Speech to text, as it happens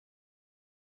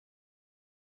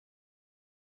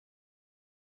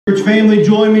Church family,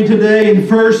 join me today in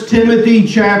 1 Timothy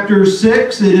chapter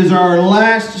 6. It is our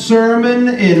last sermon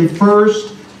in 1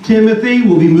 Timothy.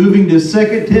 We'll be moving to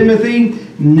 2 Timothy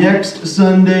next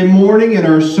Sunday morning in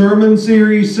our sermon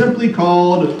series simply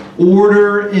called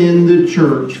Order in the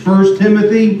Church. 1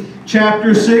 Timothy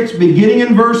chapter 6, beginning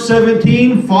in verse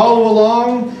 17. Follow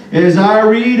along as I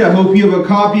read. I hope you have a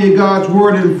copy of God's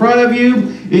Word in front of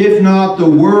you. If not, the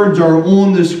words are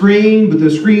on the screen, but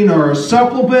the screen are a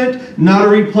supplement, not a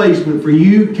replacement for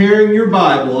you carrying your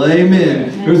Bible. Amen.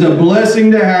 Amen. There's a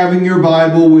blessing to having your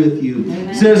Bible with you. Amen.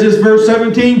 It says this, verse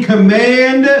 17,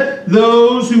 "Command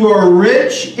those who are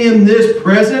rich in this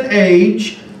present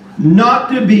age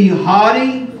not to be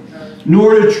haughty,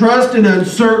 nor to trust in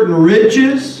uncertain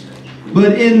riches,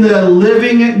 but in the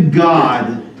living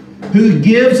God, who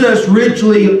gives us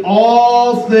richly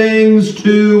all things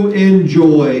to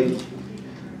enjoy.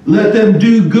 Let them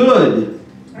do good,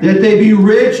 that they be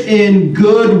rich in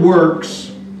good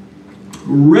works,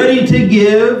 ready to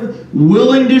give,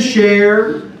 willing to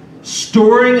share,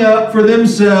 storing up for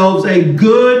themselves a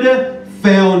good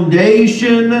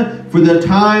foundation for the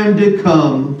time to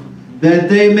come, that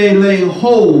they may lay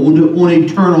hold on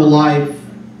eternal life.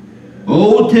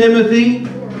 O Timothy,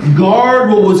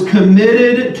 guard what was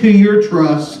committed to your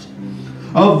trust,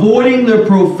 avoiding the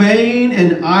profane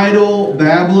and idle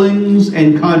babblings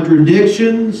and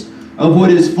contradictions of what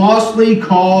is falsely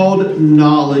called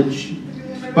knowledge.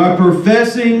 By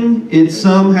professing it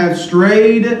some have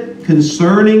strayed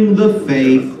concerning the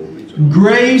faith.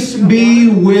 Grace be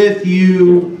with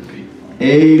you.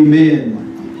 Amen."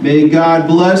 May God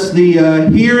bless the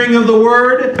hearing of the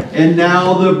Word and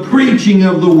now the preaching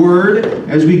of the Word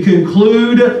as we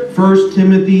conclude 1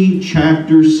 Timothy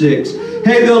chapter 6.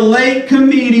 Hey, the late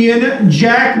comedian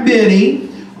Jack Benny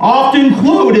often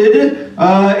quoted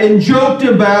and joked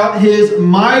about his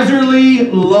miserly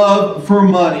love for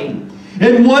money.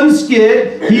 In one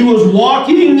skit, he was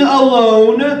walking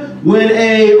alone when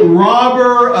a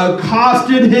robber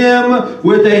accosted him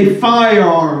with a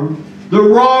firearm. The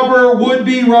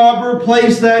would-be robber,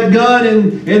 placed that gun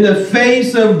in the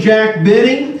face of Jack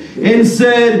Benny and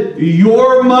said,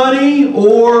 "Your money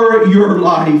or your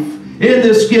life." In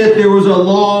the skit, there was a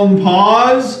long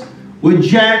pause with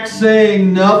Jack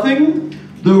saying nothing.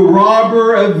 The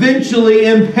robber eventually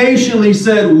impatiently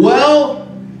said, "Well,"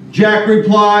 Jack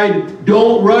replied,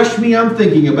 "Don't rush me, I'm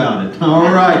thinking about it."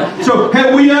 All right. So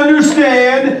we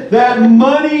understand that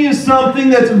money is something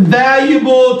that's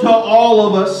valuable to all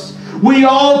of us. We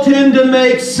all tend to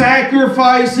make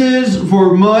sacrifices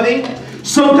for money.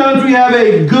 Sometimes we have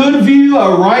a good view,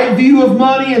 a right view of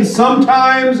money, and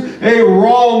sometimes a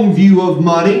wrong view of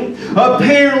money.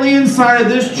 Apparently inside of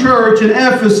this church in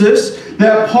Ephesus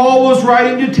that Paul was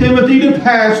writing to Timothy to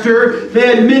pastor, they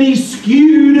had many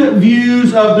skewed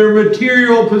views of their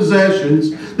material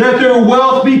possessions, that their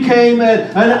wealth became an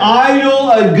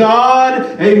idol, a god,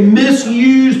 a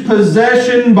misused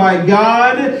possession by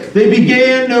God. They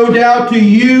began, no doubt, to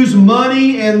use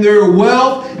money and their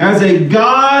wealth as a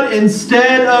god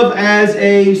instead of as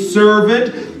a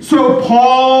servant. So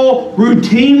Paul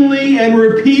routinely and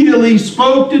repeatedly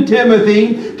spoke to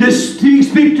Timothy to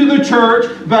speak to the church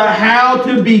about how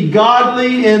to be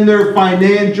godly in their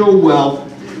financial wealth.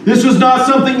 This was not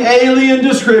something alien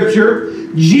to Scripture.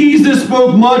 Jesus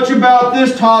spoke much about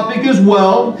this topic as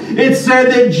well. It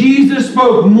said that Jesus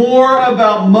spoke more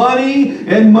about money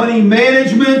and money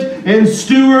management and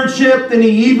stewardship than he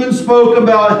even spoke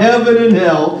about heaven and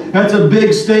hell. That's a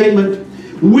big statement.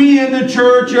 We in the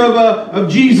Church of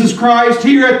Jesus Christ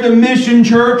here at the Mission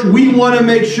Church, we want to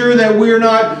make sure that we're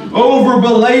not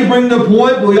over-belaboring the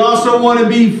point, but we also want to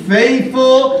be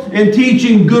faithful in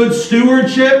teaching good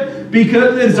stewardship,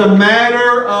 because it's a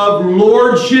matter of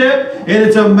lordship and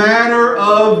it's a matter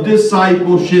of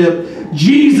discipleship.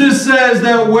 Jesus says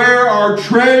that where our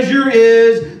treasure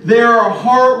is, there our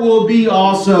heart will be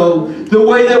also. The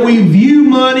way that we view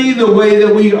money, the way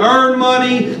that we earn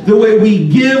money, the way we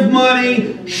give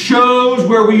money shows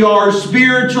where we are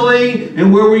spiritually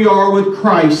and where we are with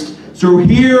Christ. So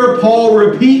here Paul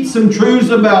repeats some truths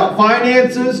about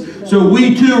finances. So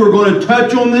we too are going to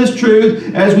touch on this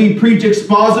truth as we preach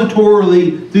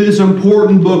expositorily through this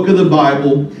important book of the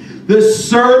Bible. The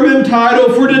sermon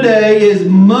title for today is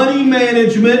Money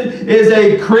Management is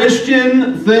a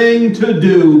Christian Thing to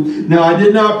Do. Now, I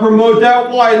did not promote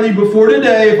that widely before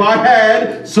today. If I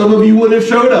had, some of you would have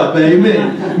showed up.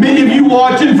 Amen. Many of you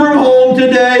watching from home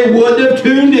today wouldn't have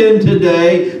tuned in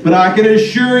today, but I can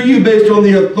assure you, based on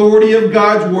the authority of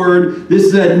God's Word, this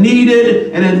is a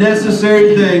needed and a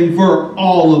necessary thing for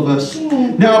all of us.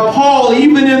 Now, Paul,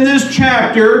 even in this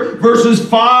chapter, verses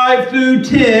 5 through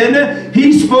 10,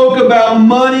 he spoke about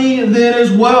money then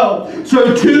as well.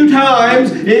 So 2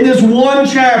 times in this one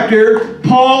chapter,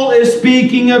 Paul is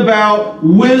speaking about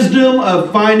wisdom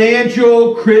of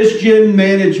financial Christian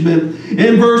management.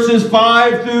 In verses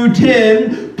 5 through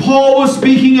 10, Paul was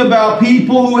speaking about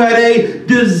people who had a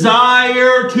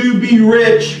desire to be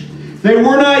rich. They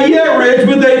were not yet rich,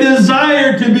 but they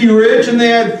desired to be rich, and they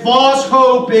had false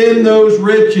hope in those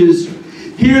riches.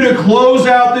 Here to close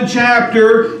out the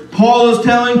chapter, Paul is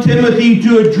telling Timothy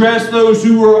to address those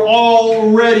who are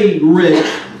already rich.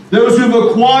 Those who have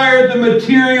acquired the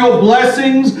material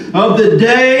blessings of the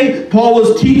day. Paul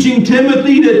was teaching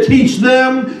Timothy to teach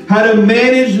them how to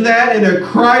manage that in a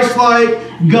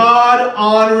Christ-like,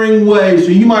 God-honoring way. So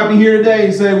you might be here today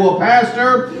and say, well,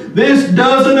 Pastor, this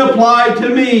doesn't apply to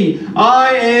me.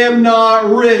 I am not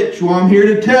rich. Well, I'm here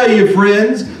to tell you,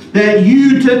 friends, that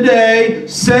you today,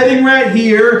 sitting right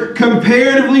here,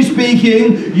 comparatively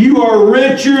speaking, you are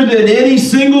richer than any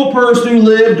single person who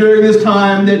lived during this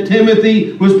time that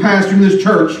Timothy was pastoring this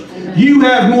church. You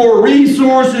have more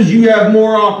resources, you have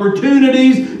more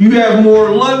opportunities, you have more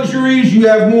luxuries, you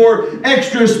have more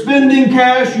extra spending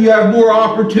cash, you have more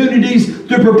opportunities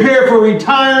to prepare for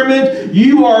retirement.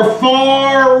 You are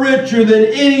far richer than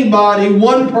anybody,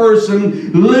 one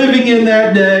person living in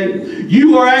that day.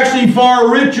 You are actually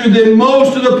far richer than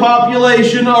most of the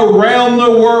population around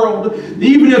the world.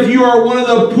 Even if you are one of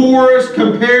the poorest,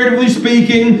 comparatively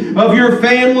speaking, of your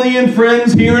family and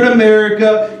friends here in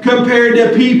America, compared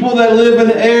to people that live in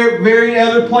very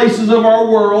other places of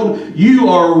our world, you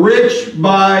are rich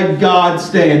by God's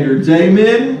standards.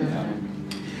 Amen?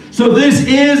 So this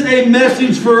is a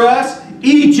message for us.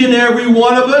 Each and every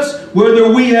one of us,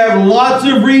 whether we have lots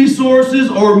of resources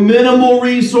or minimal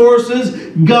resources,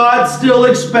 God still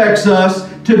expects us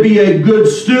to be a good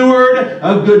steward,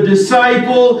 a good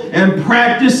disciple, and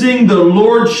practicing the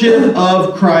lordship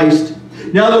of Christ.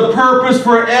 Now, the purpose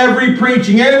for every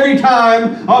preaching, every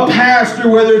time a pastor,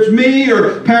 whether it's me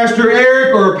or Pastor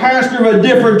Eric or a pastor of a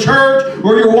different church,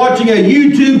 or you're watching a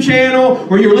YouTube channel,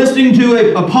 or you're listening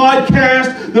to a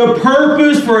podcast, the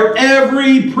purpose for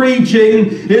every preaching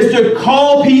is to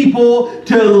call people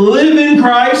to live in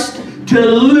Christ, to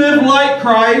live like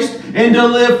Christ, and to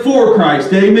live for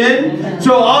Christ. Amen?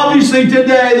 So obviously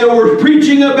today that we're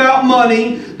preaching about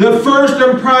money, the first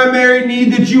and primary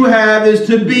need that you have is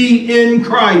to be in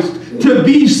Christ, to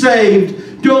be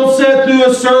saved. Don't sit through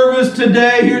a service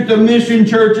today here at the Mission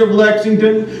Church of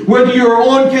Lexington, whether you're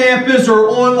on campus or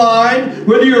online,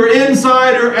 whether you're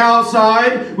inside or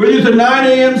outside, whether it's a 9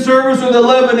 a.m. service or the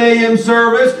 11 a.m.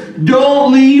 service.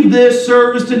 Don't leave this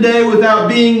service today without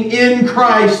being in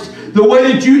Christ. The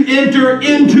way that you enter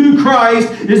into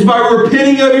Christ is by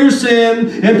repenting of your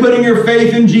sin and putting your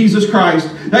faith in Jesus Christ.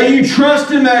 That you trust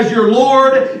Him as your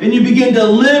Lord and you begin to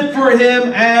live for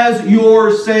Him as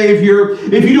your Savior.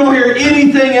 If you don't hear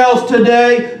anything else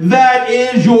today, that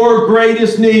is your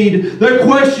greatest need. The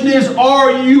question is,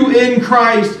 are you in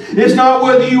Christ? It's not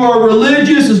whether you are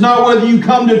religious. It's not whether you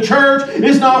come to church.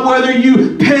 It's not whether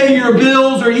you pay your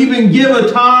bills or even give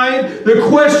a tithe. The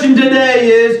question today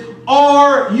is,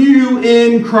 are you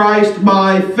in Christ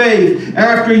by faith?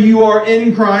 After you are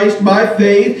in Christ by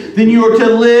faith, then you are to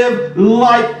live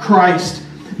like Christ.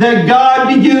 That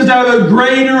God begins to have a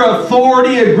greater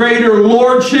authority, a greater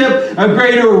lordship, a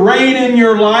greater reign in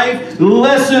your life.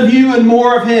 Less of you and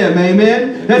more of Him.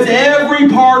 Amen? That's every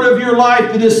part of your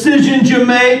life. The decisions you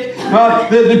make,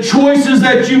 the choices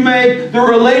that you make, the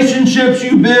relationships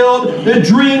you build, the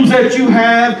dreams that you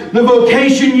have, the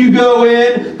vocation you go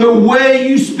in, the way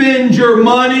you spend your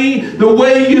money, the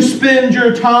way you spend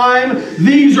your time.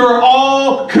 These are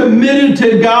all committed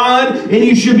to God, and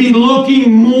you should be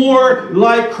looking more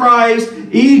like Christ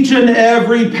each and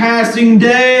every passing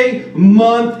day,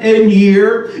 month, and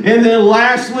year. And then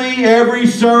lastly, every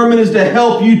sermon is to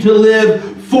help you to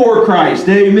live for Christ.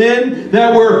 Amen?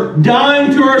 That we're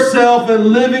dying to ourselves and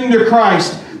living to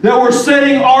Christ. That we're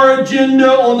setting our agenda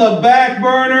on the back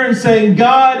burner and saying,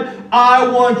 God, I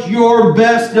want your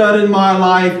best done in my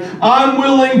life. I'm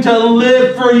willing to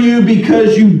live for you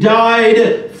because you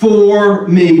died for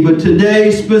me. But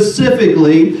today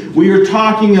specifically, we are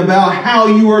talking about how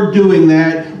you are doing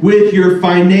that with your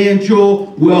financial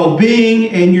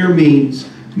well-being and your means.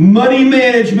 Money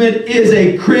management is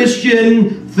a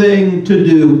Christian thing to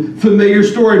do. Familiar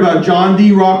story about John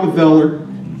D. Rockefeller.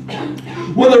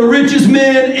 One of the richest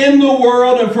men in the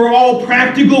world, and for all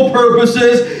practical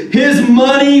purposes, his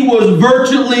money was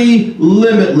virtually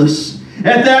limitless.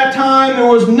 At that time, there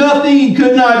was nothing he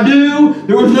could not do.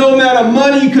 There was no amount of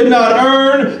money he could not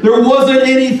earn. There wasn't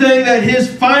anything that his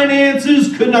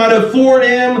finances could not afford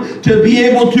him to be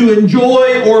able to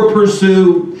enjoy or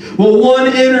pursue. Well, one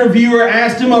interviewer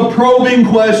asked him a probing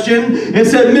question and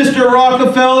said, "Mr.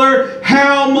 Rockefeller,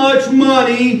 how much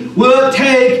money will it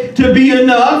take to be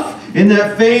enough?" And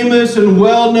that famous and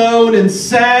well-known and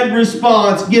sad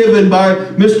response given by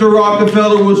Mr.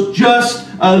 Rockefeller was just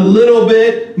a little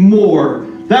bit more.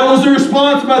 That was the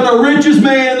response about the richest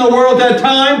man in the world at that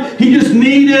time. He just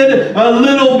needed a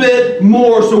little bit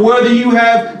more. So whether you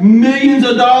have millions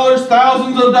of dollars,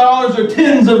 thousands of dollars, or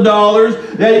tens of dollars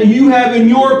that you have in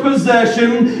your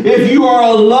possession, if you are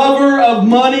a lover of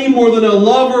money more than a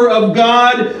lover of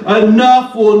God,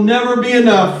 enough will never be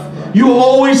enough. You will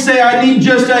always say, "I need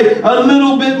just a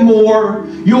little bit more."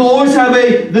 You will always have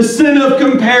the sin of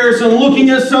comparison, looking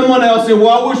at someone else and,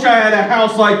 "Well, I wish I had a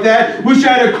house like that. Wish I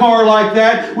had a car like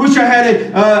that. Wish I had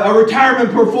a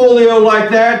retirement portfolio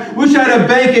like that. Wish I had a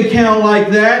bank account like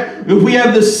that." If we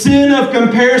have the sin of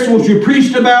comparison, which we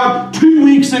preached about 2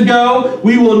 weeks ago,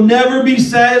 we will never be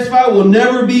satisfied, we'll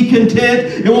never be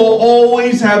content, and we'll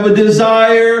always have a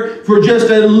desire for just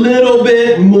a little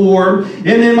bit more.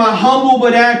 And in my humble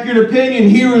but accurate opinion,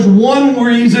 here is one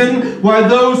reason why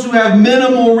those who have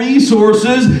minimal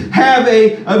resources have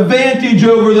an advantage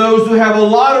over those who have a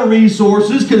lot of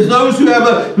resources, because those who have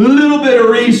a little bit of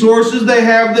resources, they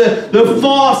have the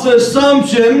false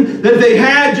assumption that they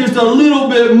had just a little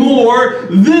bit more,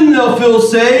 then they'll feel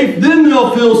safe, then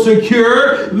they'll feel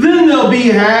secure, then they'll be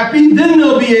happy, then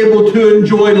they'll be able to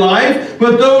enjoy life.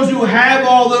 But those who have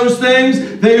all those things,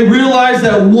 they realize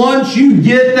that once you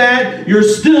get that, you're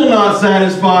still not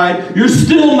satisfied. You're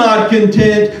still not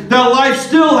content. That life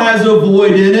still has a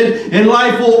void in it, and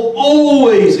life will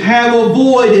always have a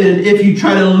void in it if you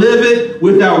try to live it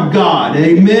without God.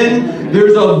 Amen?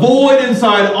 There's a void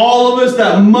inside all of us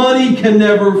that money can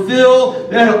never fill,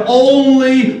 that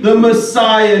only the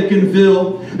Messiah can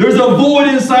fill. There's a void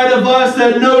inside of us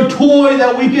that no toy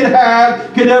that we could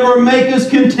have can ever make us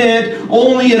content.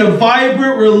 Only in a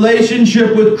vibrant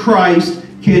relationship with Christ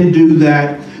can do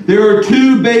that. There are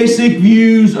two basic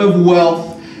views of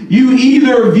wealth. You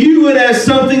either view it as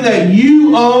something that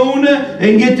you own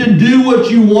and get to do what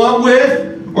you want with,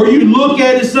 or you look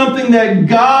at it as something that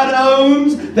God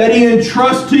owns, that He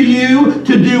entrusts to you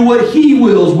to do what He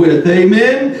wills with.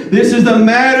 Amen? This is a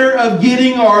matter of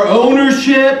getting our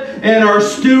ownership and our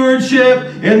stewardship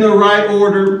in the right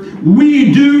order.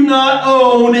 We do not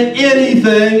own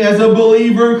anything as a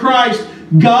believer in Christ.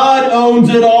 God owns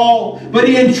it all, but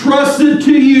He entrusts it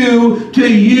to you to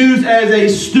use as a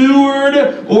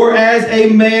steward or as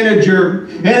a manager.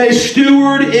 And a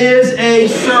steward is a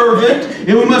servant,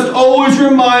 and we must always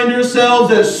remind ourselves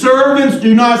that servants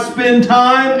do not spend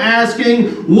time asking,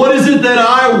 "What is it that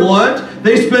I want?"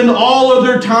 They spend all of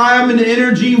their time and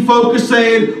energy and focus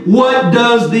saying, "What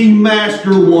does the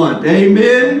master want?"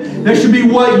 Amen? That should be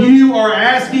what you are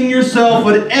asking yourself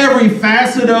at every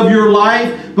facet of your life,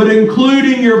 but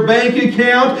including your bank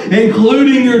account,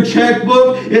 including your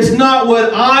checkbook. It's not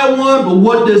what I want, but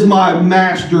what does my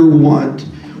master want?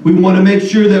 We want to make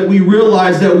sure that we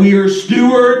realize that we are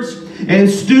stewards, and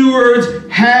stewards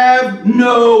have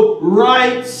no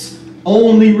rights,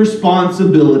 only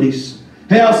responsibilities.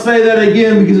 Hey, I'll say that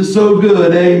again because it's so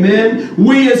good. Amen.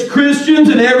 We as Christians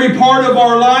in every part of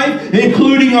our life,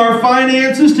 including our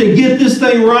finances, to get this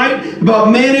thing right about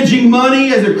managing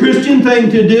money as a Christian thing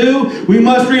to do, we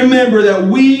must remember that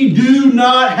we do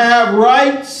not have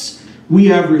rights. We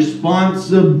have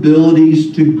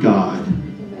responsibilities to God.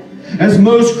 As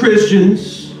most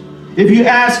Christians, if you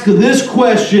ask this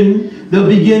question, they'll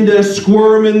begin to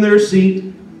squirm in their seat.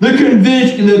 The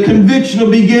conviction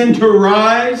will begin to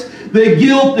rise. The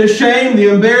guilt, the shame, the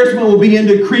embarrassment will begin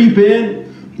to creep in.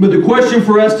 But the question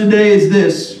for us today is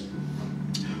this: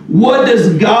 what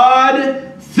does God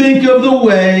think of the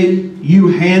way you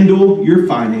handle your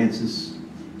finances?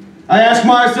 I ask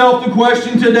myself the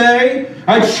question today.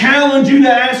 I challenge you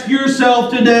to ask yourself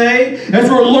today, as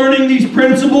we're learning these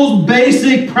principles,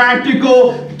 basic,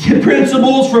 practical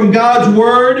principles from God's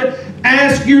Word.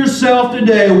 Ask yourself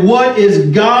today, what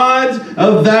is God's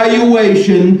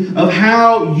evaluation of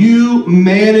how you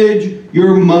manage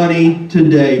your money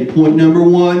today? Point number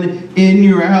one in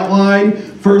your outline.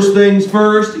 First things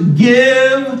first,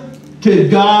 give to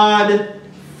God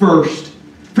first.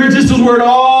 Friends, this is where it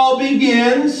all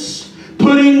begins.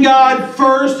 Putting God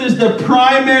first is the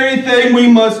primary thing we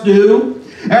must do.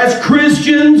 As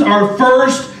Christians, our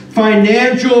first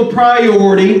financial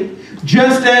priority,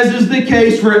 just as is the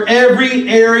case for every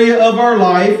area of our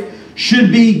life,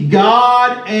 should be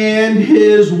God and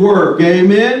His work.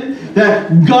 Amen?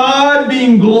 That God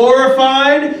being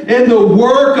glorified in the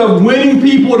work of winning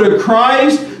people to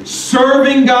Christ,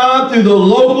 serving God through the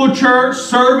local church,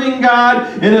 serving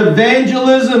God in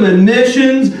evangelism and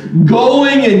missions,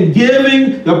 going and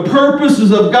giving, the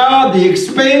purposes of God, the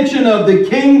expansion of the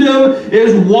kingdom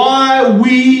is why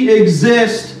we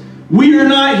exist. We are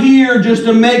not here just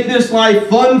to make this life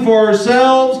fun for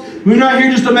ourselves. We're not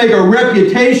here just to make a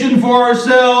reputation for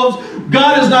ourselves.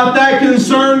 God is not that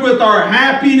concerned with our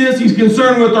happiness. He's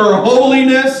concerned with our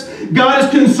holiness. God is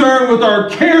concerned with our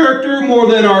character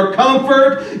more than our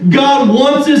comfort. God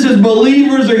wants us as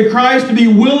believers in Christ to be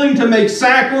willing to make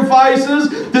sacrifices,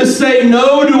 to say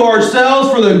no to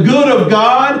ourselves for the good of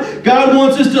God. God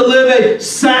wants us to live a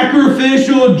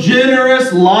sacrificial,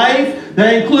 generous life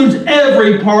that includes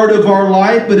every part of our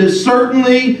life, but it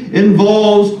certainly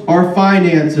involves our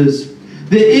finances.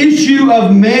 The issue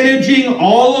of managing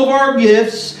all of our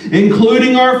gifts,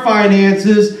 including our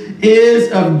finances,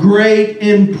 is of great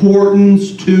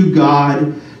importance to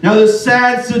God. Now, the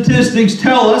sad statistics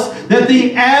tell us that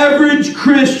the average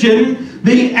Christian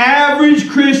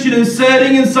is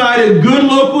sitting inside of good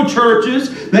local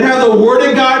churches that have the Word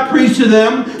of God preached to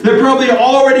them, that probably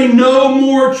already know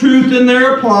more truth than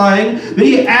they're applying.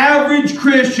 The average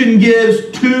Christian gives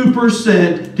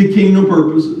 2% to kingdom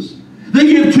purposes. They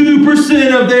give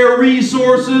 2% of their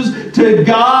resources to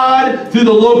God through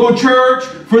the local church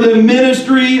for the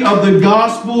ministry of the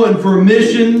gospel and for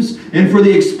missions and for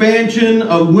the expansion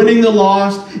of winning the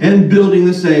lost and building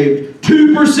the saved.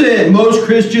 2% most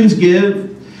Christians give.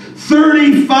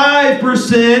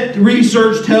 35%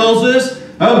 research tells us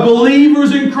of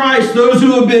believers in Christ, those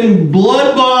who have been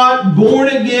blood-bought, born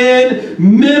again,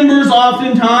 members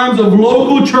oftentimes of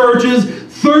local churches,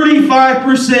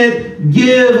 35%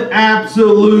 give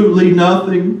absolutely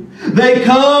nothing. They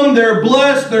come, they're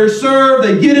blessed, they're served,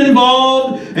 they get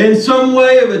involved in some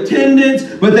way of attendance,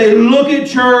 but they look at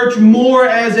church more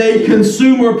as a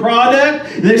consumer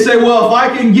product. And they say, well, if I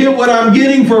can get what I'm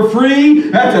getting for free,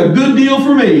 that's a good deal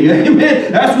for me.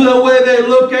 Amen. That's the way they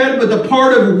look at it. But the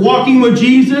part of walking with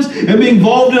Jesus and being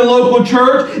involved in a local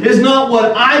church is not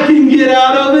what I can get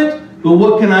out of it, but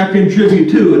what can I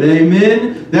contribute to it?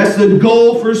 Amen? That's the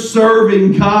goal for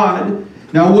serving God.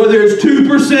 Now, whether it's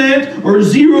 2% or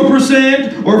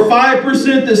 0% or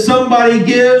 5% that somebody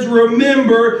gives,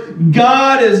 remember,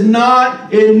 God is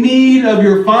not in need of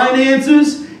your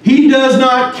finances. He does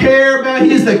not care about,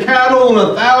 He is the cattle on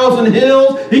 1,000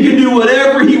 hills. He can do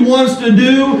whatever He wants to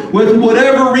do with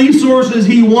whatever resources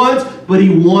He wants, but He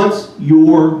wants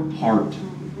your heart.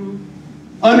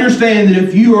 Understand that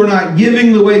if you are not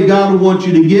giving the way God would want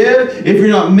you to give, if you're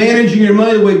not managing your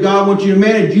money the way God wants you to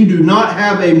manage, you do not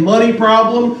have a money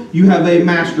problem, you have a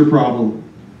master problem.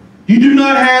 You do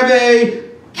not have a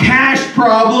cash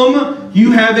problem,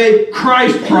 you have a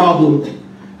Christ problem.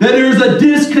 That there's a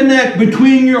disconnect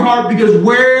between your heart, because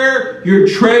where your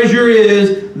treasure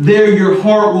is, there your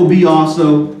heart will be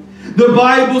also. The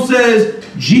Bible says,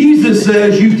 Jesus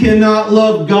says, you cannot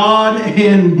love God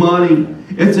and money.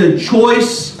 It's a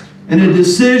choice and a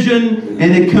decision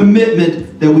and a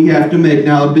commitment that we have to make.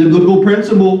 Now, a biblical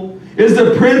principle is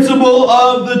the principle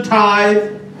of the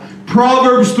tithe.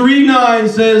 Proverbs 3:9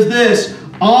 says this,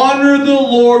 honor the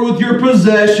Lord with your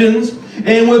possessions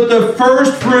and with the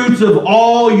first fruits of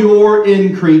all your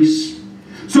increase.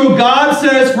 So God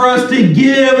says for us to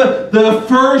give the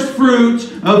first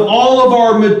fruits of all of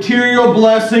our material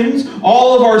blessings,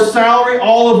 all of our salary,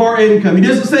 all of our income. He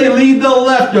doesn't say leave the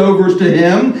leftovers to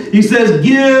Him. He says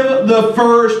give the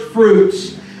first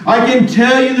fruits. I can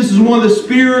tell you this is one of the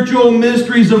spiritual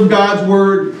mysteries of God's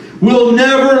Word. We'll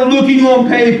never, looking on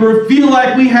paper, feel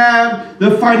like we have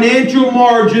the financial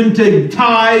margin to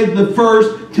tithe the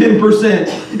first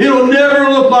 10%. It'll never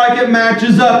look like it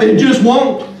matches up. It just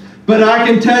won't. But I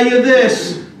can tell you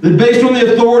this, that based on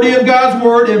the authority of God's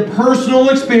Word and personal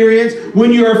experience,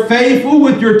 when you are faithful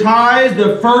with your tithes,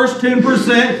 the first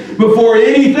 10%, before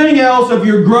anything else of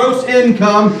your gross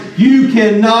income, you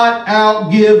cannot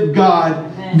outgive God.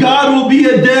 Amen. God will be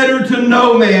a debtor to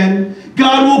no man.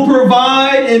 God will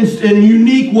provide in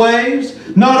unique ways.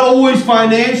 Not always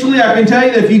financially. I can tell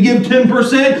you that if you give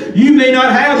 10%, you may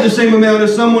not have the same amount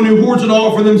as someone who hoards it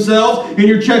all for themselves in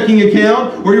your checking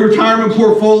account or your retirement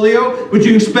portfolio, but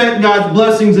you expect God's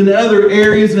blessings in other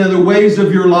areas and other ways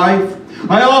of your life.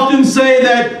 I often say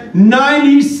that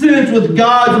 90 cents with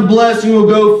God's blessing will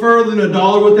go further than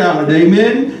 $1 without it.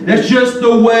 Amen? That's just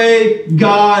the way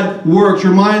God works.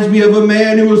 Reminds me of a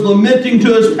man who was lamenting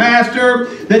to his pastor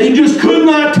that he just could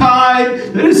not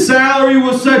tithe, that his salary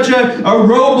was such a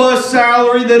robust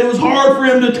salary that it was hard for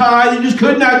him to tithe. He just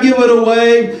could not give it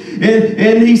away.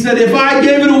 And he said, if I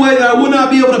gave it away, then I would not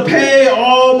be able to pay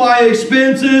all my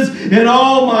expenses and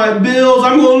all my bills.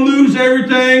 I'm going to lose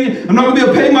everything. I'm not going to be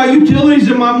able to pay my utilities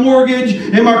and my mortgage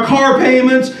and my car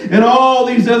payments and all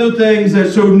these other things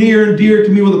that's so near and dear to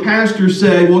me. Well, the pastor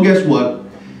said, well, guess what?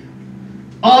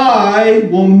 I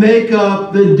will make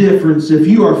up the difference. If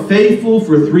you are faithful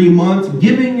for 3 months,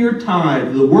 giving your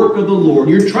tithe to the work of the Lord,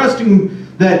 you're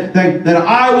trusting that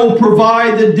I will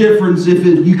provide the difference if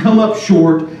you come up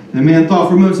short. And the man thought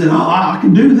for a moment and said, I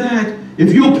can do that.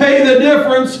 If you'll pay the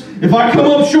difference, if I come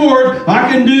up short,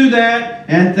 I can do that.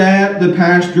 At that, the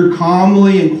pastor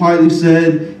calmly and quietly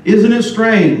said, isn't it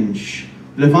strange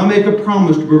that if I make a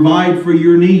promise to provide for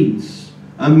your needs,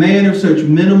 a man of such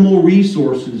minimal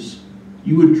resources,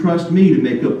 you would trust me to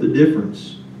make up the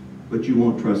difference, but you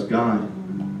won't trust God,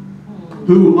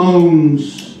 who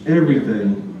owns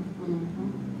everything.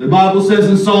 The Bible says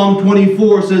in Psalm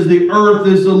 24, says the earth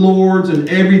is the Lord's and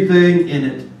everything in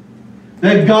it.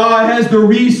 That God has the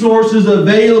resources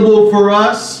available for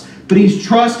us, but He's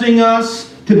trusting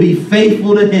us to be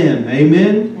faithful to Him.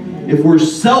 Amen? Amen. If we're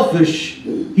selfish,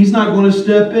 He's not going to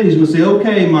step in. He's going to say,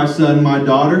 okay, my son, my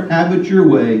daughter, have it your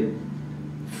way.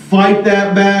 Fight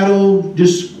that battle.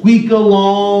 Just squeak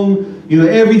along. You know,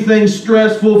 everything's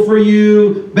stressful for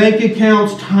you. Bank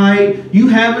account's tight. You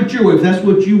have it your way if that's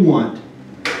what you want.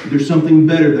 There's something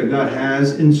better that God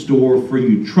has in store for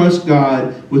you. Trust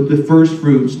God with the first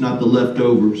fruits, not the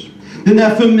leftovers. Then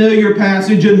that familiar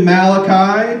passage in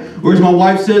Malachi, or as my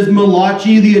wife says,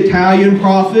 Malachi, the Italian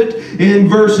prophet, in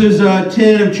verses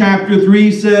 10 of chapter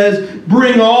 3 says,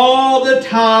 bring all the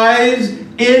tithes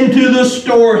into the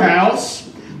storehouse,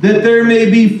 that there may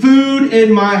be food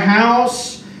in my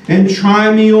house, and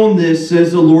try me on this,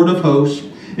 says the Lord of hosts.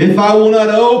 If I will not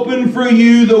open for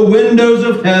you the windows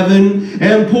of heaven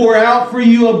and pour out for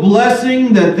you a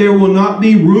blessing, that there will not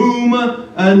be room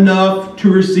enough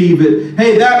to receive it.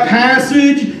 Hey, that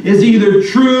passage is either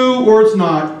true or it's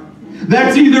not.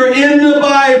 That's either in the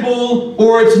Bible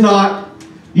or it's not.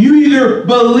 You either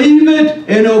believe it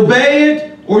and obey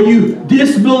it, or you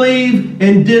disbelieve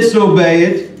and disobey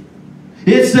it.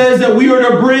 It says that we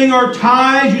are to bring our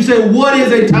tithes. You say, what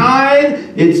is a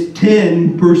tithe? It's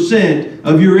 10%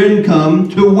 of your income.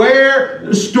 To where?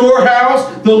 The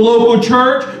storehouse, the local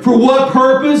church. For what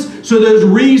purpose? So there's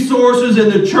resources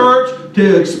in the church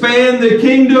to expand the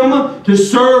kingdom, to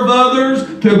serve others,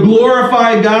 to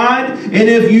glorify God. And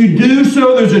if you do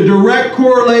so, there's a direct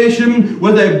correlation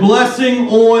with a blessing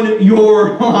on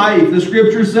your life. The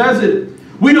Scripture says it.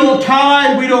 We don't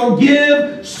tithe, we don't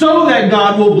give so that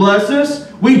God will bless us.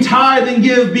 We tithe and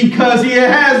give because He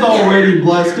has already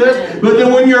blessed us. But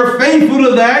then when you're faithful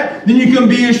to that, then you can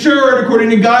be assured, according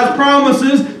to God's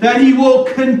promises, that He will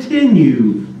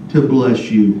continue to bless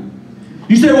you.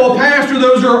 You say, well, Pastor,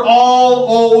 those are all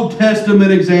Old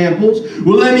Testament examples.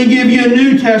 Well, let me give you a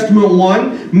New Testament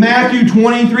one. Matthew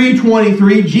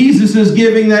 23:23. Jesus is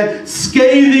giving that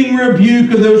scathing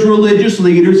rebuke of those religious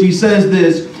leaders. He says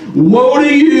this, woe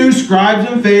to you, scribes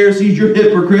and Pharisees, you're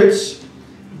hypocrites.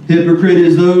 Hypocrite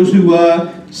is those who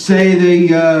say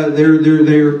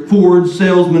they're Ford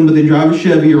salesmen, but they drive a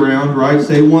Chevy around, right?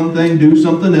 Say one thing, do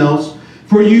something else.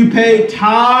 For you pay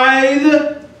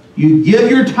tithe, you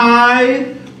give your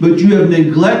tithe, but you have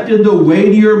neglected the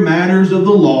weightier matters of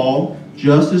the law,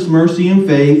 justice, mercy, and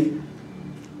faith.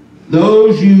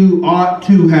 Those you ought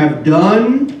to have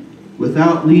done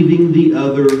without leaving the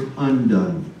other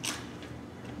undone.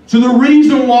 So the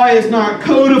reason why it's not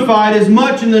codified as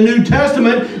much in the New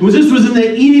Testament was this was in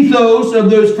the ethos of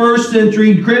those first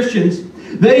century Christians.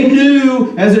 They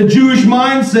knew, as a Jewish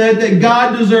mindset, that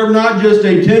God deserved not just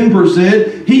a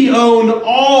 10%. He owned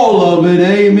all of it,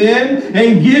 amen?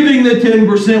 And giving the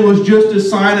 10% was just a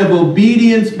sign of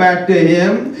obedience back to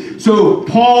Him. So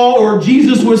Paul, or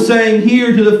Jesus, was saying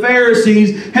here to the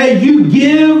Pharisees, hey, you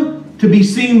give to be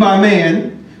seen by man,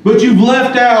 but you've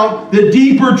left out the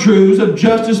deeper truths of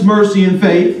justice, mercy, and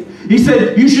faith. He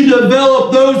said you should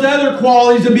develop those other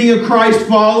qualities of being a Christ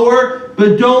follower,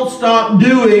 but don't stop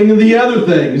doing the other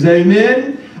things.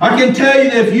 Amen? I can tell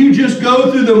you that if you just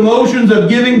go through the motions of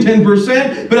giving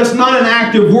 10%, but it's not an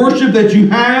act of worship that you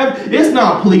have, it's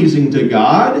not pleasing to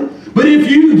God. But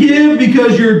if you give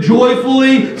because you're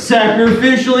joyfully,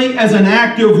 sacrificially, as an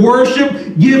act of worship,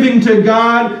 giving to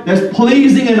God that's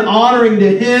pleasing and honoring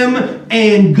to Him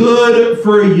and good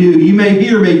for you. You may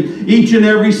hear me each and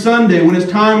every Sunday when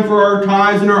it's time for our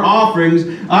tithes and our offerings.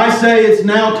 I say it's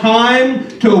now time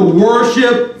to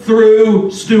worship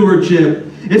through stewardship.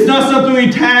 It's not something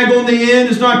we tag on the end.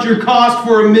 It's not your cost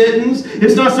for admittance.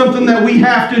 It's not something that we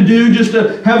have to do just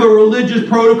to have a religious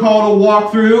protocol to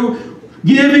walk through.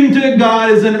 Giving to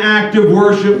God is an act of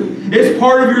worship. It's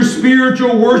part of your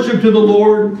spiritual worship to the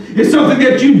Lord. It's something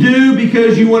that you do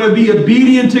because you want to be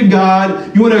obedient to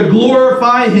God. You want to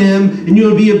glorify Him. And you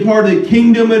want to be a part of the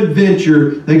kingdom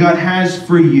adventure that God has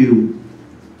for you.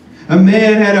 A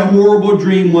man had a horrible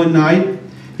dream one night.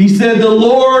 He said, "The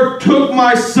Lord took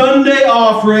my Sunday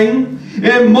offering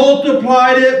and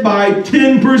multiplied it by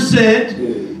 10%.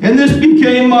 And this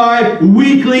became my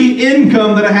weekly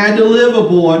income that I had to live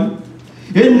upon.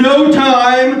 In no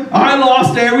time, I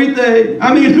lost everything."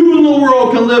 I mean, who in the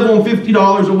world can live on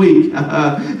 $50 a week?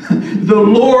 The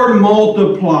Lord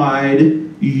multiplied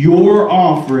your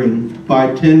offering by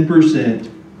 10%.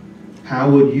 How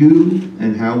would you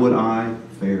and how would I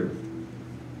fare?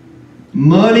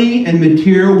 Money and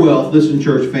material wealth, listen,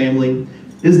 church family,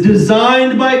 is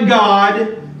designed by God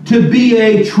to be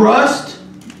a trust,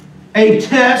 a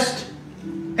test,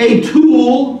 a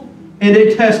tool, and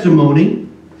a testimony.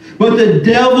 But the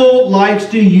devil likes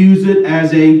to use it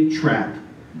as a trap.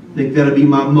 I think that'll be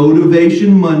my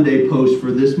Motivation Monday post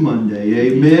for this Monday.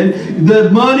 Amen. The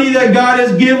money that God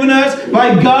has given us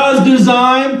by God's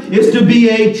design is to be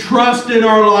a trust in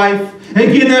our life.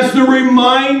 Again, that's the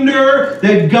reminder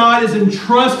that God has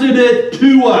entrusted it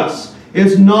to us.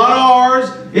 It's not ours,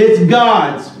 it's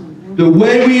God's. The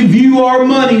way we view our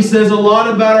money says a lot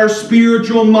about our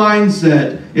spiritual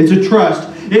mindset. It's a trust.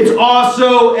 It's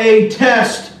also a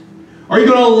test. Are you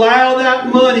going to allow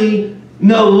that money and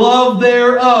the love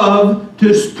thereof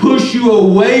to push you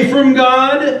away from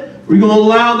God? Or are you going to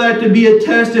allow that to be a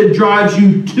test that drives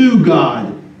you to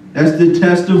God? That's the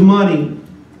test of money.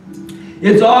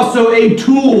 It's also a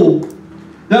tool.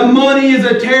 That money is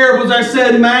a terrible, as I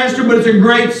said, master, but it's a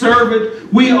great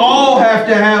servant. We all have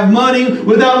to have money.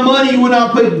 Without money, you would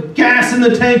not put gas in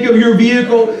the tank of your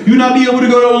vehicle. You would not be able to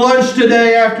go to lunch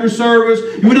today after service.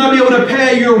 You would not be able to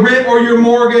pay your rent or your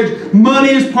mortgage. Money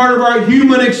is part of our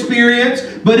human experience,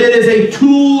 but it is a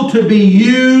tool to be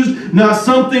used, not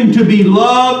something to be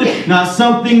loved, not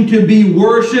something to be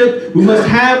worshipped. We must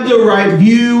have the right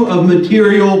view of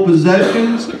material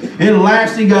possessions. And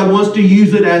lastly, God wants to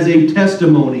use it as a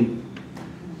testimony.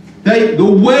 The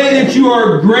way that you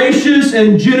are gracious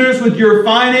and generous with your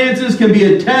finances can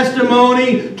be a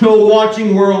testimony to a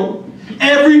watching world.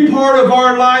 Every part of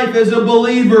our life as a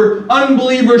believer,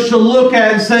 unbelievers should look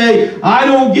at and say, "I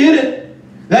don't get it.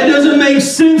 That doesn't make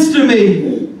sense to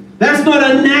me. That's not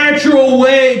a natural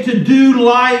way to do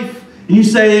life." And you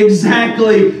say,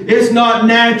 "Exactly. It's not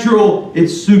natural.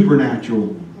 It's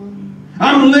supernatural.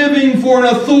 I'm living for an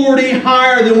authority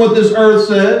higher than what this earth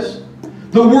says.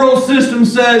 The world system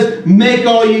says, make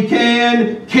all you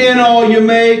can all you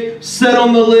make, set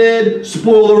on the lid,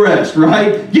 spoil the rest,"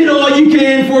 right? Get all you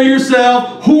can for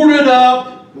yourself, hoard it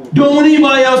up, don't want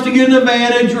anybody else to get an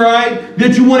advantage, right?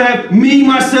 That you want to have me,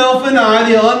 myself, and I,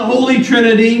 the unholy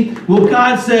trinity. Well,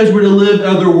 God says we're to live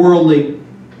otherworldly.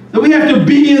 That we have to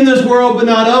be in this world, but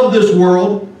not of this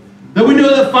world. That we know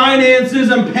that finances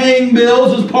and paying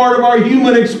bills is part of our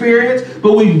human experience,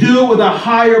 but we do it with a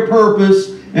higher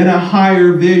purpose and a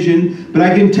higher vision. But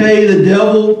I can tell you the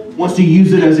devil wants to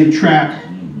use it as a trap.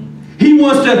 He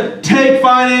wants to take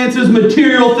finances,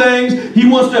 material things. He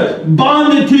wants to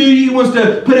bond it to you. He wants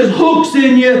to put his hooks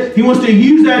in you. He wants to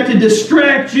use that to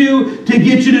distract you, to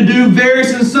get you to do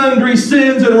various and sundry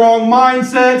sins and wrong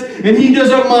mindsets. And he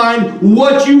doesn't mind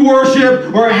what you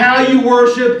worship or how you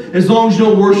worship, as long as you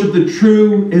don't worship the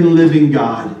true and living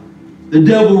God. The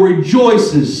devil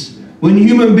rejoices when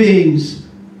human beings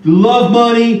love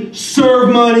money, serve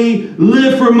money,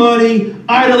 live for money,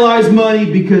 idolize money,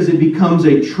 because it becomes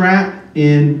a trap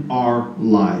in our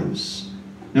lives.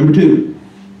 Number 2,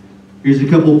 here's a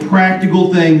couple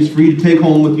practical things for you to take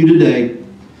home with you today.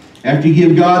 After you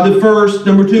give God the first,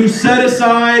 number 2, set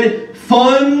aside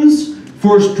funds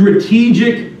for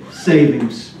strategic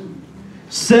savings.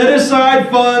 Set aside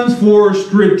funds for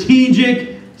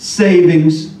strategic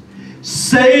savings.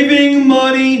 Saving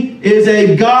money is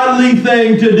a godly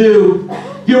thing to do.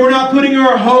 You know, we're not putting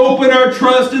our hope and our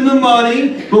trust in the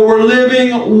money, but we're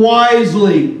living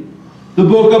wisely. The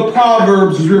book of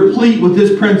Proverbs is replete with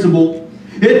this principle.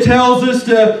 It tells us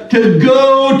to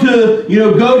go to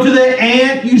the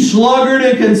ant, you sluggard,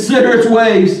 and consider its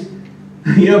ways.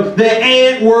 The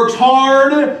ant works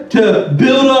hard to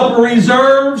build up a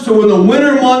reserve so when the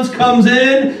winter months comes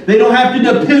in, they don't have to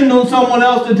depend on someone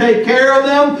else to take care of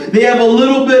them. They have a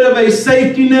little bit of a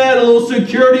safety net, a little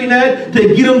security net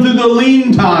to get them through the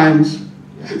lean times.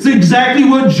 It's exactly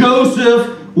what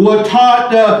Joseph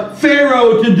taught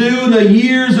Pharaoh to do in the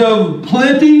years of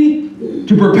plenty,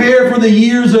 to prepare for the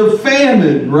years of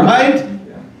famine, right?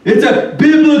 It's a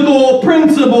biblical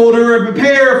principle to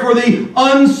prepare for the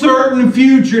uncertain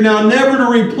future. Now, never to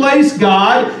replace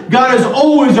God. God is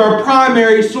always our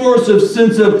primary source of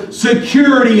sense of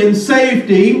security and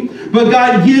safety. But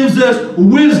God gives us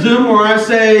wisdom, or I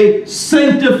say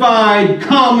sanctified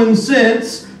common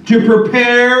sense, to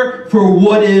prepare for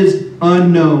what is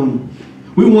unknown.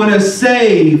 We want to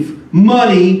save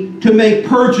money to make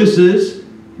purchases,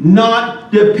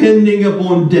 not depending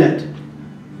upon debt.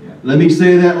 Let me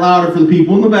say that louder for the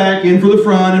people in the back and for the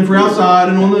front and for outside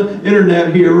and on the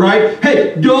internet here, right?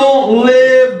 Hey, don't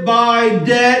live by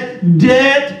debt.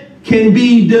 Debt can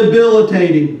be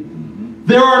debilitating.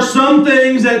 There are some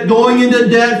things that going into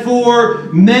debt for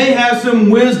may have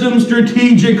some wisdom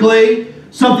strategically.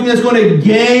 Something that's going to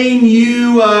gain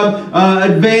you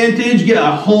advantage, get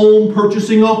a home,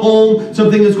 purchasing a home,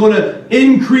 something that's going to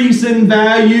increase in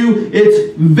value.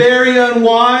 It's very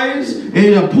unwise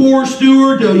and a poor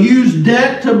steward to use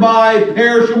debt to buy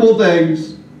perishable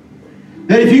things.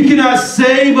 That if you cannot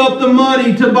save up the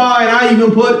money to buy, and I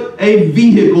even put a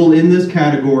vehicle in this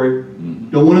category.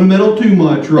 Don't want to meddle too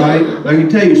much, right? I can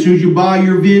tell you, as soon as you buy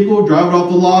your vehicle, drive it off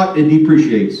the lot, it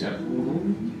depreciates.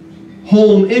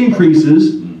 Home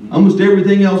increases, almost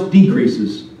everything else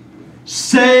decreases.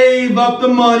 Save up the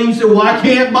money. You say, well, I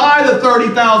can't buy the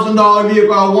 $30,000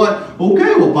 vehicle I want.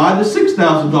 Okay, well, buy the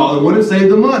 $6,000 one and save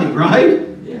the money, right?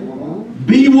 Yeah.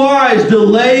 Be wise.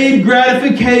 Delayed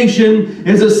gratification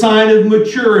is a sign of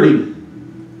maturity.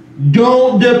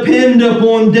 Don't depend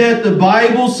upon debt. The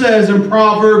Bible says in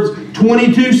Proverbs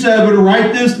 22:7,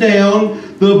 write this down,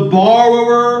 the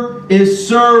borrower is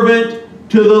servant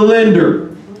to the lender.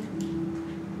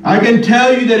 I can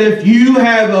tell you that if you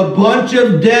have a bunch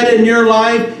of debt in your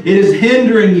life, it is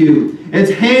hindering you. It's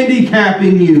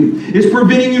handicapping you. It's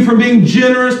preventing you from being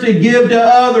generous to give to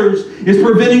others. It's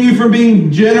preventing you from being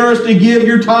generous to give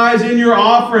your tithes and your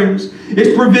offerings.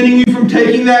 It's preventing you from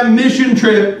taking that mission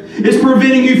trip. It's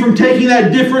preventing you from taking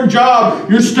that different job.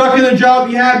 You're stuck in the job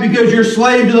you have because you're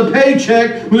slave to the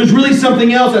paycheck when there's really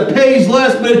something else that pays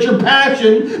less, but it's your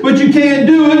passion. But you can't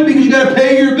do it because you got to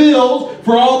pay your bills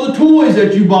for all the toys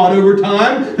that you bought over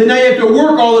time. Then now you have to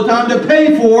work all the time to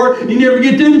pay for. You never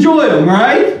get to enjoy them,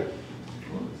 right?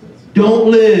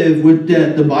 Don't live with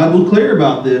debt. The Bible's clear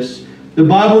about this. The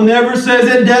Bible never says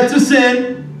that debt's a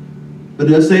sin, but it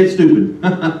does say it's stupid.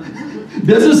 It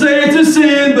doesn't say it's a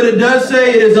sin, but it does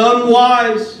say it is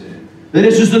unwise. That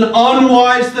it's just an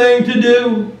unwise thing to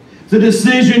do. It's a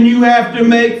decision you have to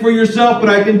make for yourself, but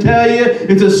I can tell you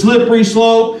it's a slippery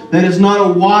slope. That is not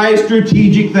a wise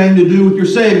strategic thing to do with your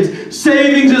savings.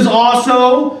 Savings is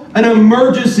also an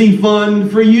emergency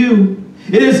fund for you.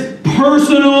 It is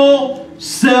personal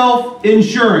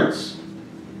self-insurance.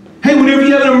 Hey, whenever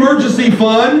you have an emergency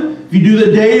fund, if you do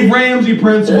the Dave Ramsey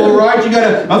principle, right? You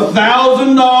got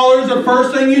 $1,000. The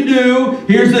first thing you do,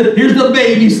 here's the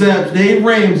baby steps. Dave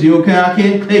Ramsey, okay? I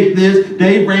can't take this.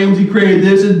 Dave Ramsey created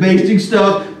this. It's basic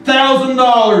stuff.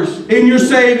 $1,000 in your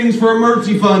savings for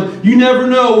emergency fund. You never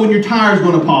know when your tire's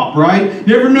going to pop, right?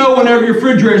 You never know whenever your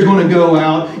refrigerator's going to go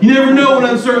out. You never know when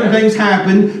uncertain things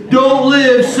happen. Don't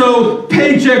live so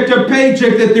paycheck to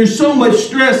paycheck that there's so much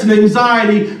stress and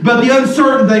anxiety about the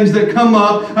uncertain things that come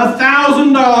up.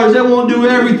 $1,000, that won't do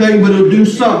everything, but it'll do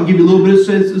something. Give you a little bit of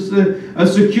sense of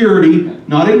security.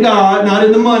 Not in God, not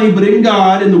in the money, but in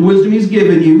God and the wisdom He's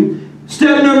given you.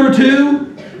 Step number 2.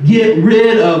 Get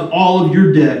rid of all of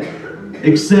your debt,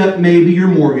 except maybe your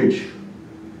mortgage.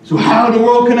 So how in the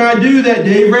world can I do that?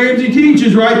 Dave Ramsey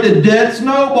teaches, right? The debt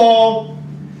snowball.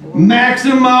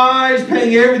 Maximize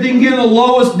paying everything, getting the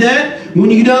lowest debt. When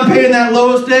you're done paying that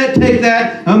lowest debt, take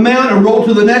that amount and roll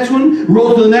to the next one,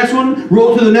 roll to the next one,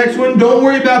 roll to the next one. Don't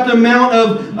worry about the amount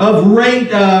of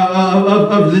rate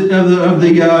of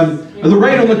the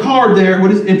rate on the card there. What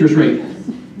is interest rate?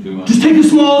 Just take the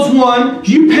smallest one.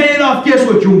 You pay it off, guess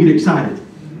what? You're going to get excited.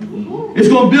 It's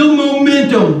going to build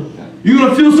momentum. You're going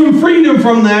to feel some freedom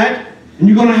from that. And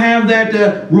you're going to have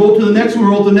that roll to the next one,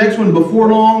 roll to the next one. Before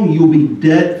long, you'll be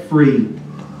debt-free.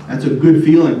 That's a good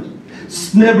feeling.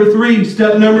 Step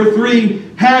number 3,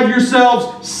 have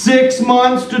yourselves 6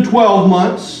 months to 12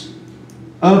 months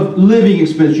of living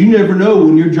expense. You never know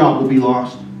when your job will be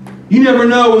lost. You never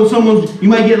know when you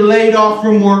might get laid off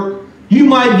from work. You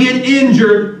might get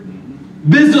injured.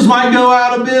 Business might go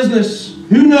out of business.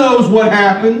 Who knows what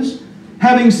happens?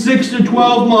 Having 6 to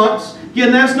 12 months.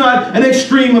 Again, that's not an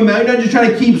extreme amount. You're not just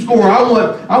trying to keep score. I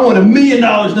want $1 million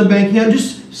in the bank account.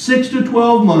 Just 6 to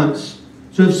 12 months.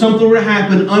 So if something were to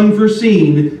happen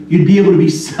unforeseen, you'd be able to be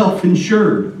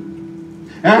self-insured.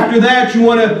 After that, you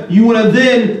want to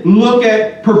then look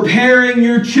at preparing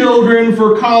your children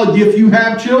for college if you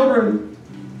have children.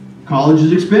 College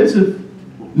is expensive.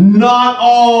 Not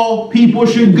all people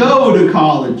should go to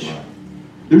college.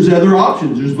 There's other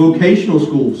options. There's vocational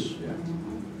schools.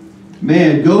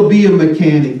 Man, go be a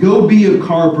mechanic. Go be a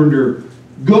carpenter.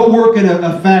 Go work in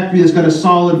a factory that's got a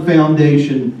solid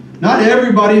foundation. Not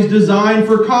everybody's designed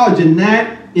for college, and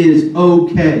that is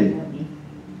okay.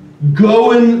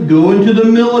 Go into the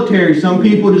military. Some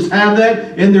people just have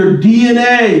that in their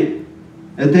DNA.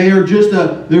 That they are just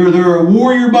they're a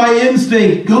warrior by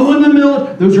instinct. Go in the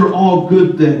military. Those are all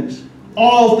good things.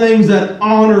 All things that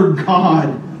honor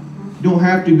God. You don't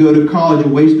have to go to college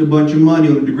and waste a bunch of money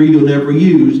on a degree you'll never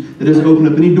use that doesn't open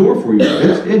up any door for you.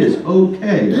 It is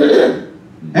okay.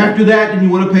 After that, then you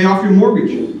want to pay off your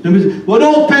mortgage. Somebody says, well,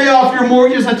 don't pay off your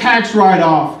mortgage. It's a tax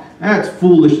write-off. That's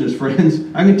foolishness, friends.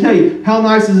 I can tell you, how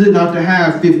nice is it not to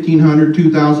have $1,500,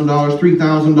 $2,000,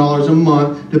 $3,000 a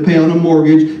month to pay on a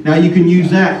mortgage? Now you can use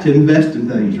that to invest in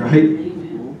things, right?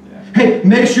 Hey,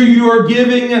 make sure you are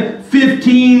giving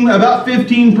about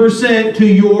 15% to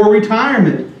your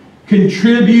retirement.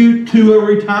 Contribute to a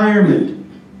retirement.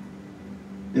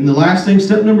 And the last thing,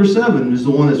 step number 7, is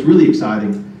the one that's really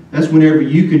exciting. That's whenever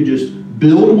you can just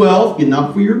build wealth, and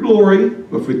not for your glory,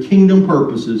 but for kingdom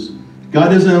purposes. God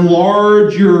doesn't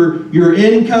enlarge your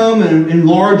income and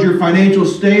enlarge your financial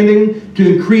standing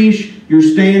to increase your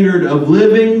standard of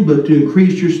living, but to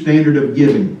increase your standard of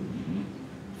giving.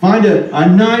 Find a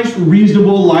nice,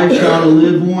 reasonable lifestyle to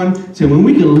live on. So when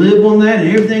we can live on that and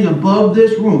everything above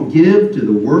this, we're going to give to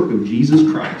the work of Jesus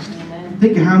Christ. Amen.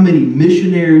 Think of how many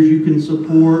missionaries you can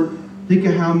support. Think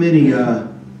of how many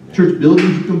church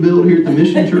buildings you can build here at the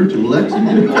Mission Church in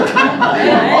Lexington.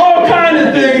 All kinds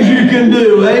of things you can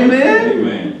do. Amen?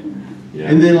 Amen.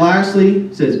 Yeah. And then lastly,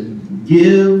 it says,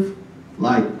 give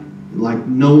like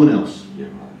no one else.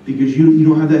 Because you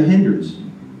don't have that hindrance.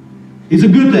 It's a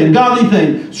good thing, godly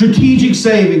thing. Strategic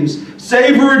savings.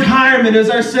 Save for retirement, as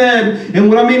I said. And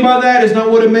what I mean by that is not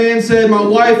what a man said. My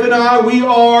wife and I, we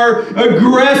are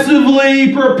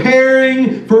aggressively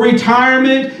preparing for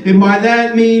retirement. And by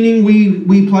that meaning,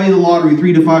 we play the lottery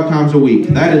 3 to 5 times a week.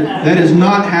 That is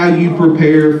not how you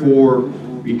prepare for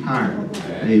retirement.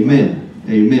 Amen.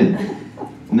 Amen.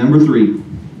 Number 3.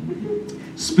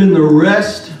 Spend the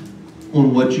rest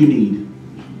on what you need.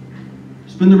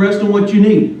 Spend the rest on what you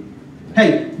need.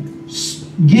 Hey,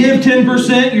 give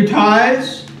 10% your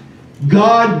tithes.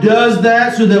 God does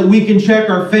that so that we can check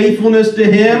our faithfulness to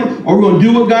Him, or we're going to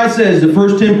do what God says, the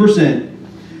first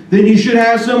 10%. Then you should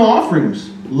have some offerings,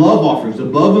 love offerings,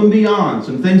 above and beyond,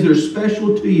 some things that are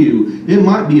special to you. It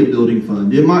might be a building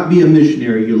fund. It might be a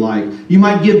missionary you like. You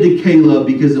might give to Caleb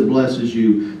because it blesses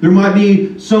you. There might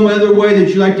be some other way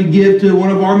that you like to give to one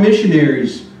of our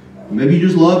missionaries. Maybe you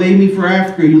just love Amy for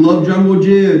Africa. You love Jungle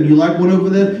Jim. You like one over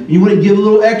there. And you want to give a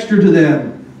little extra to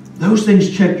them. Those things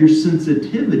check your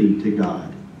sensitivity to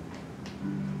God.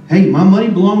 Hey, my money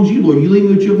belongs to you, Lord. You leave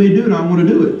me what you want me to do, and I want to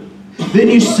do it. Then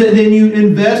you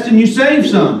invest and you save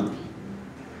some.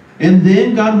 And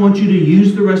then God wants you to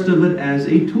use the rest of it as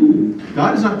a tool.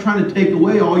 God is not trying to take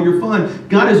away all your fun.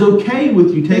 God is okay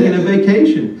with you taking a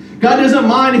vacation. God doesn't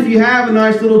mind if you have a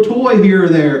nice little toy here or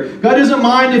there. God doesn't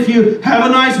mind if you have a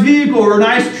nice vehicle or a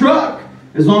nice truck,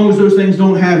 as long as those things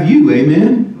don't have you.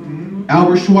 Amen?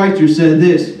 Albert Schweitzer said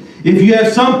this: if you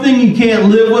have something you can't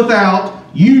live without,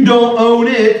 you don't own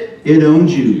it, it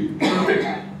owns you.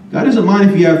 God doesn't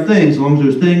mind if you have things, as long as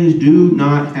those things do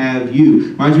not have you.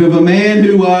 Reminds me of a man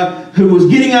who was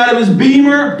getting out of his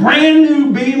Beamer, brand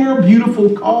new Beamer,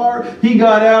 beautiful car. He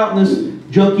got out and this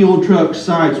junky old truck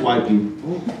sideswiped him.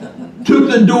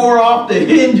 Took the door off the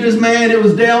hinges, man. It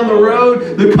was down the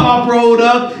road. The cop rolled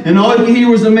up, and all you could hear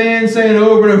was the man saying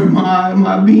over and over,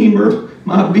 my Beamer,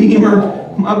 my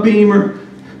Beamer, my Beamer.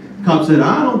 The cop said,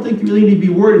 I don't think you really need to be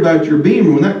worried about your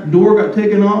Beamer. When that door got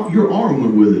taken off, your arm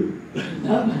went with it.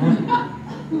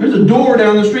 There's a door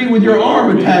down the street with your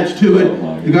arm attached to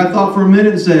it. The guy thought for a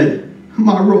minute and said,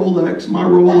 my Rolex, my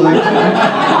Rolex.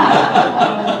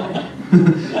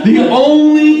 The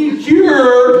only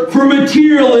cure for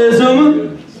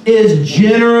materialism is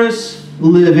generous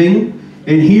living.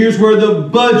 And here's where the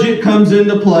budget comes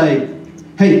into play.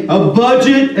 Hey, a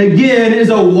budget, again, is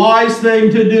a wise thing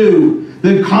to do.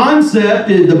 The concept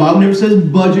is, the Bible never says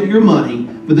budget your money,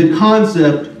 but the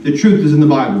concept, the truth is in the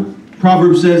Bible.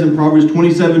 Proverbs says in Proverbs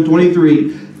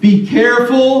 27:23, be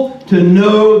careful to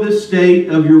know the state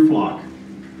of your flock.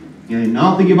 And I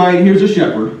don't think anybody here's a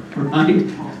shepherd, right?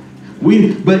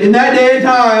 But in that day and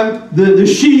time, the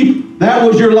sheep, that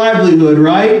was your livelihood,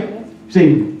 right?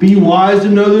 Saying, be wise to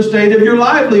know the state of your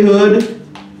livelihood.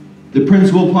 The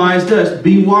principle applies to us.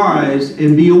 Be wise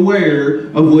and be aware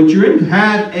of what you're in.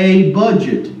 Have a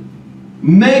budget.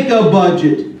 Make a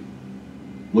budget.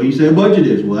 What do you say a budget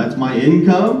is? Well, that's my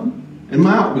income and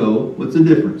my outgo. What's the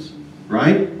difference?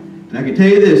 Right? And I can tell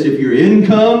you this, if your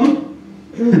income,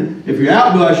 if your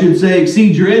outgo, I should say,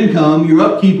 exceeds your income, your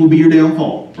upkeep will be your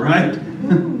downfall. Right?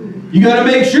 You got to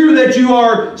make sure that you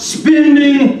are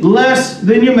spending less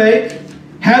than you make.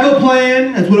 Have a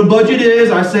plan. That's what a budget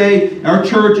is. I say our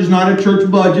church is not a church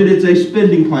budget. It's a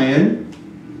spending plan.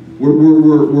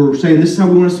 We're saying this is how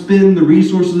we want to spend the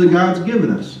resources that God's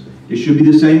given us. It should be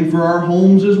the same for our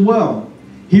homes as well.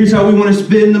 Here's how we want to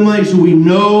spend the money so we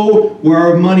know where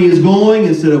our money is going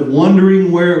instead of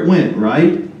wondering where it went,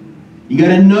 right? You got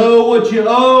to know what you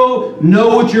owe,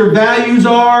 know what your values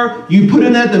are. You put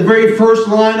in that the very first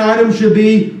line item should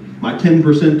be my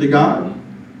 10% to God.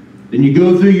 Then you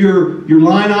go through your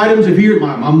line items. If you're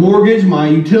my mortgage, my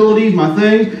utilities, my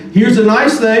things. Here's the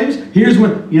nice things. Here's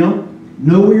what,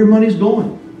 know where your money's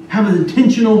going. Have an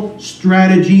intentional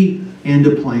strategy and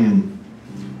a plan.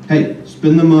 Hey,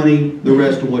 spend the money, the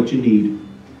rest of what you need.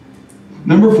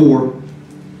 Number 4,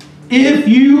 if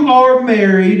you are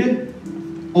married,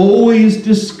 always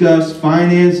discuss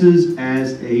finances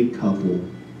as a couple.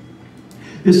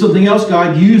 It's something else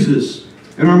God uses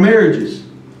in our marriages.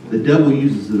 The devil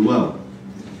uses it as well.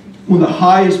 One of the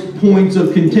highest points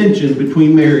of contention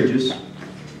between marriages,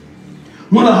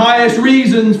 one of the highest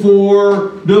reasons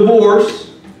for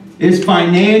divorce is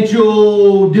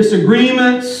financial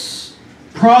disagreements,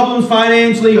 problems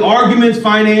financially, arguments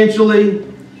financially.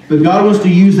 But God wants to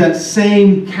use that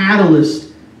same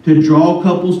catalyst to draw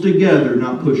couples together,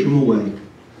 not push them away.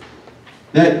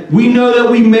 That we know that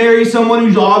we marry someone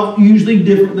who's usually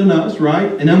different than us,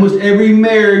 right? And almost every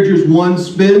marriage is one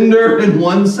spender and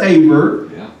one saver.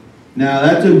 Yeah. Now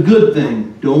that's a good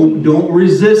thing. Don't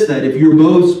resist that. If you're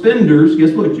both spenders,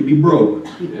 guess what? You'd be broke.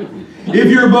 Yeah. If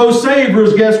you're both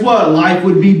savers, guess what? Life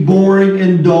would be boring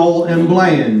and dull and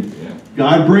bland. Yeah.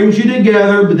 God brings you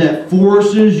together, but that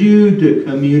forces you to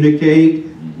communicate,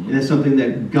 and it's something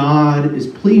that God is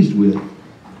pleased with.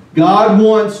 God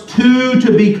wants two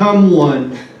to become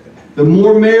one. The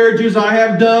more marriages I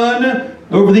have done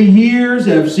over the years,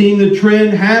 I've seen the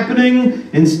trend happening.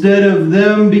 Instead of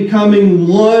them becoming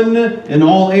one in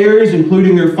all areas,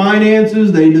 including their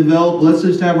finances, they develop, let's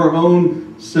just have our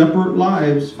own separate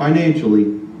lives financially.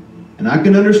 And I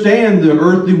can understand the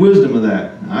earthly wisdom of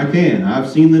that. I can. I've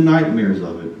seen the nightmares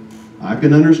of it. I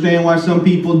can understand why some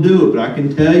people do it, but I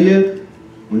can tell you,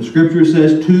 when Scripture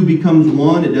says two becomes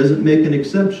one, it doesn't make an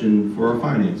exception for our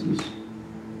finances.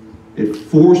 It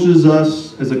forces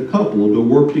us as a couple to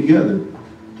work together,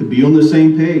 to be on the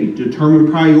same page,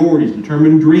 determine priorities,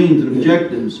 determine dreams and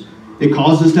objectives. It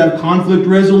causes us to have conflict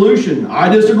resolution. I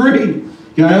disagree. You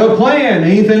gotta have a plan.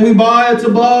 Anything we buy that's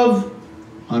above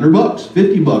 $100,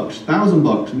 $50, $1,000,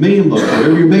 $1 million,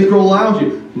 whatever your bankroll allows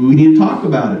you, we need to talk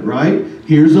about it, right?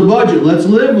 Here's a budget. Let's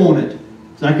live on it.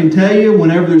 So I can tell you,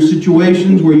 whenever there's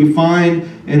situations where you find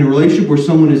in a relationship where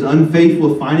someone is unfaithful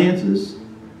with finances,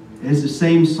 it has the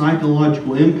same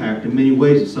psychological impact in many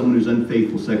ways as someone who's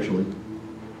unfaithful sexually.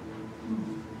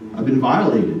 I've been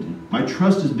violated. My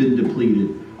trust has been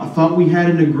depleted. I thought we had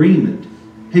an agreement.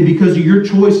 Hey, because of your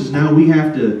choices, now we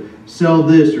have to sell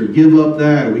this or give up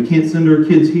that, or we can't send our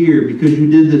kids here because you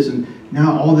did this. And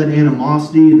now all that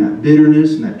animosity and that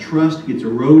bitterness and that trust gets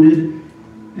eroded.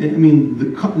 I mean,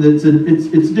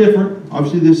 it's different.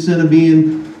 Obviously, the sin of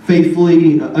being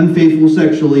unfaithful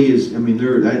sexually is, I mean,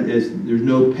 there's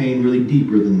no pain really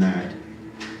deeper than that.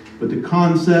 But the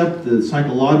concept, the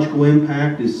psychological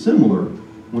impact is similar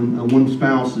when one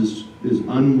spouse is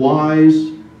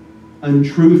unwise,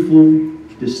 untruthful,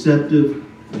 deceptive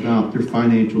about their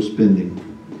financial spending.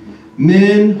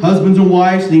 Men, husbands and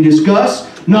wives, need to discuss.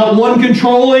 Not one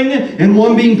controlling and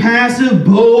one being passive.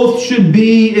 Both should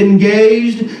be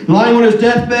engaged. Lying on his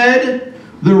deathbed,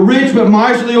 the rich but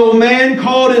miserly old man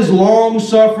called his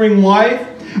long-suffering wife.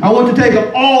 I want to take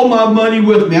up all my money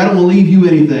with me. I don't want to leave you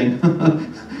anything.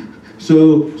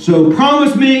 So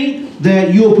promise me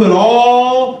that you'll put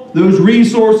all those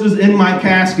resources in my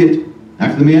casket.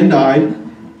 After the man died,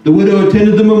 the widow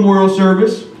attended the memorial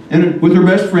service and with her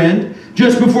best friend.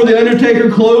 Just before the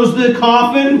undertaker closed the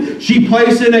coffin, she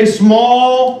placed in a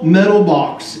small metal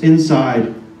box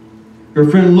inside Her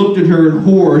friend looked at her in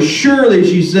horror. "Surely,"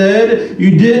 she said,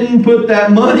 "you didn't put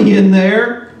that money in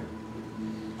there."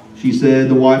 She said,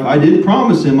 the wife, "I did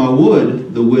promise him I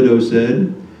would," the widow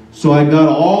said. "So I got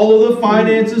all of the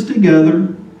finances together,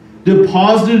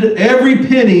 deposited every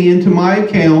penny into my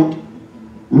account,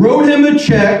 wrote him a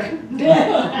check.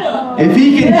 If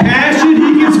he can cash it,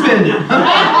 he can spend it."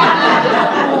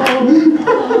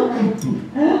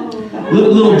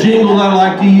 Little jingle I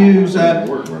like to use.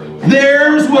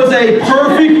 Theirs was a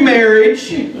perfect marriage.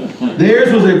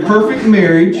 Theirs was a perfect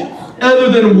marriage,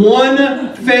 other than one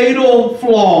fatal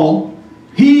flaw.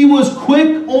 He was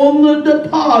quick on the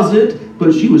deposit,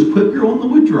 but she was quicker on the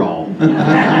withdrawal.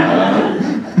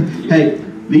 Hey,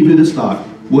 leave it this thought.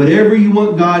 Whatever you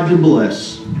want God to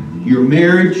bless, your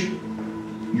marriage,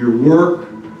 your work,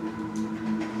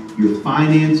 your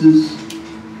finances,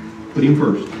 put Him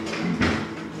first.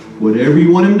 Whatever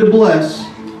you want Him to bless,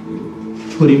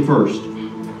 put Him first.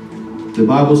 The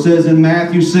Bible says in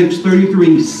Matthew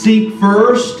 6:33, "Seek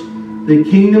first the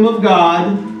kingdom of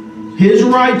God, His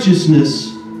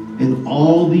righteousness, and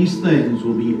all these things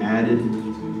will be added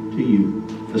to you."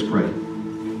 Let's pray.